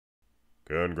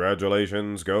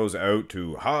Congratulations goes out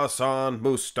to Hassan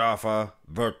Mostafa,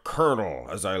 the Colonel,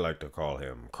 as I like to call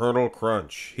him, Colonel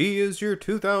Crunch. He is your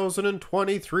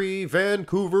 2023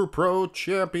 Vancouver Pro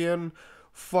champion.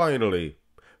 Finally,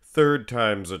 third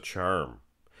time's a charm.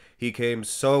 He came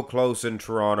so close in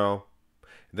Toronto,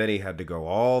 then he had to go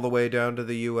all the way down to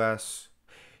the US.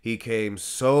 He came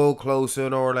so close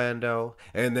in Orlando,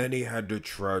 and then he had to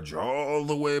trudge all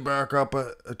the way back up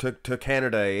to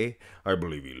Canada, eh? I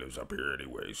believe he lives up here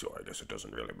anyway, so I guess it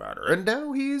doesn't really matter. And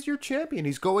now he is your champion.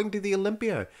 He's going to the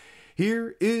Olympia.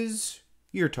 Here is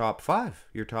your top five.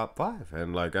 Your top five.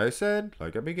 And like I said,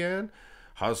 like I began,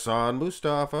 Hassan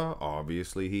Mostafa,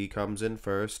 obviously he comes in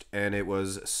first, and it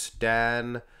was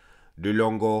Stan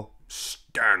DeLongo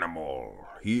Stanimal.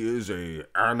 He is a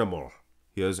animal.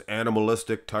 He has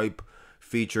animalistic type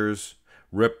features,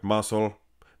 ripped muscle,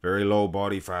 very low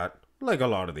body fat, like a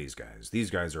lot of these guys. These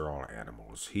guys are all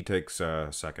animals. He takes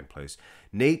second place.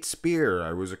 Nate Spear,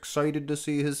 I was excited to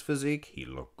see his physique. He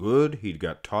looked good. He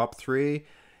got top three.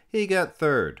 He got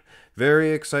third.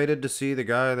 Very excited to see the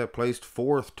guy that placed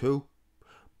fourth too.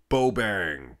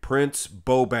 Bobang, Prince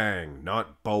Bobang,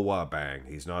 not Boa Bang.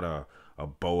 He's not a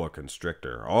boa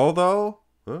constrictor. Although,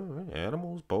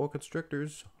 animals, boa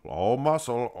constrictors, all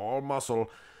muscle.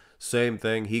 Same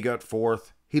thing. He got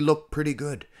fourth. He looked pretty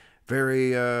good.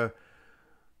 Very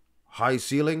high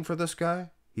ceiling for this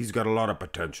guy. He's got a lot of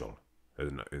potential,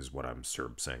 is what I'm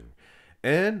saying.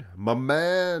 And my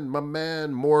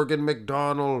man, Morgan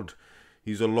McDonald.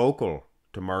 He's a local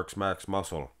to Mark's Max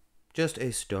Muscle. Just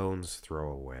a stone's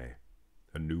throw away.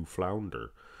 A new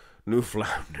flounder.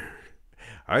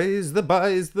 I's the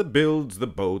buys, the builds, the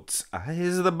boats.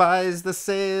 I's the buys, the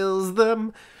sails,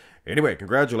 them. Anyway,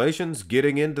 congratulations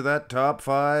getting into that top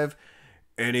five.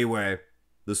 Anyway,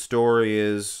 the story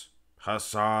is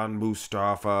Hassan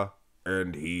Mostafa,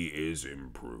 and he is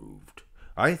improved.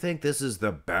 I think this is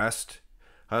the best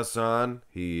Hassan.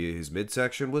 His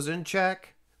midsection was in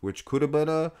check, which could have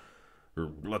been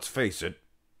let's face it,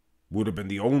 would have been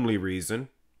the only reason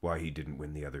why he didn't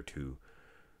win the other two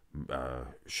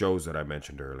shows that I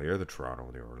mentioned earlier, the Toronto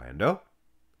and the Orlando.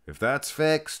 If that's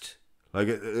fixed, like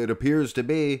it appears to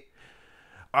be,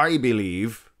 I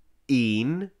believe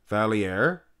Ian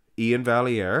Valliere, and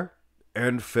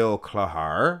Phil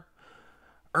Clahar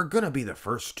are going to be the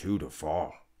first two to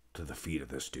fall to the feet of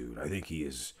this dude. I think he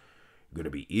is going to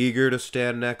be eager to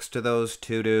stand next to those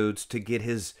two dudes to get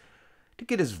his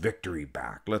victory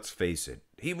back. Let's face it,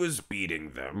 he was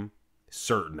beating them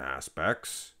certain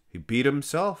aspects. He beat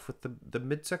himself with the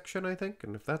midsection, I think,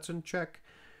 and if that's in check,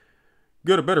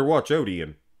 better watch out,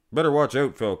 Ian. Better watch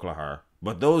out, Phil Clahar.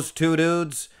 But those two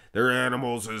dudes, they're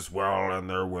animals as well, and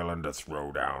they're willing to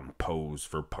throw down pose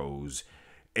for pose.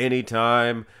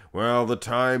 Anytime, well, the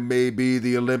time may be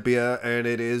the Olympia, and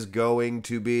it is going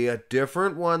to be a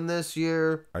different one this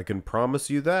year. I can promise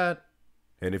you that.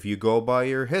 And if you go by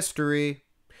your history,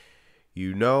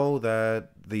 you know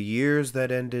that the years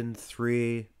that end in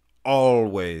 3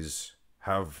 always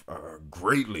have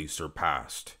greatly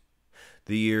surpassed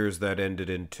the years that ended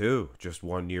in 2, just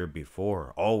 1 year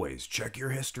before. Always. Check your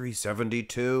history.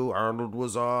 72, Arnold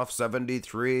was off.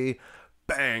 73,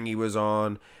 bang, he was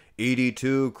on.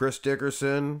 82, Chris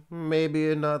Dickerson,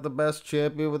 maybe not the best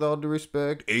champion with all due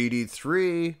respect.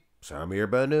 83, Samir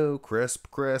Banu, crisp.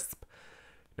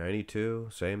 92,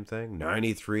 same thing.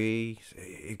 93,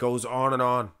 it goes on and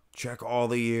on. Check all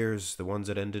the years, the ones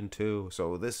that end in 2.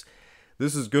 So this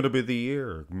is going to be the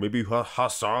year. Maybe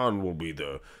Hassan will be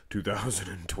the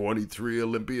 2023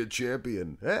 Olympia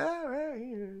champion.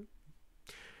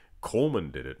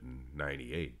 Coleman did it in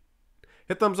 98.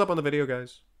 Hit thumbs up on the video,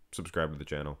 guys. Subscribe to the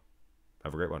channel.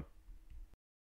 Have a great one.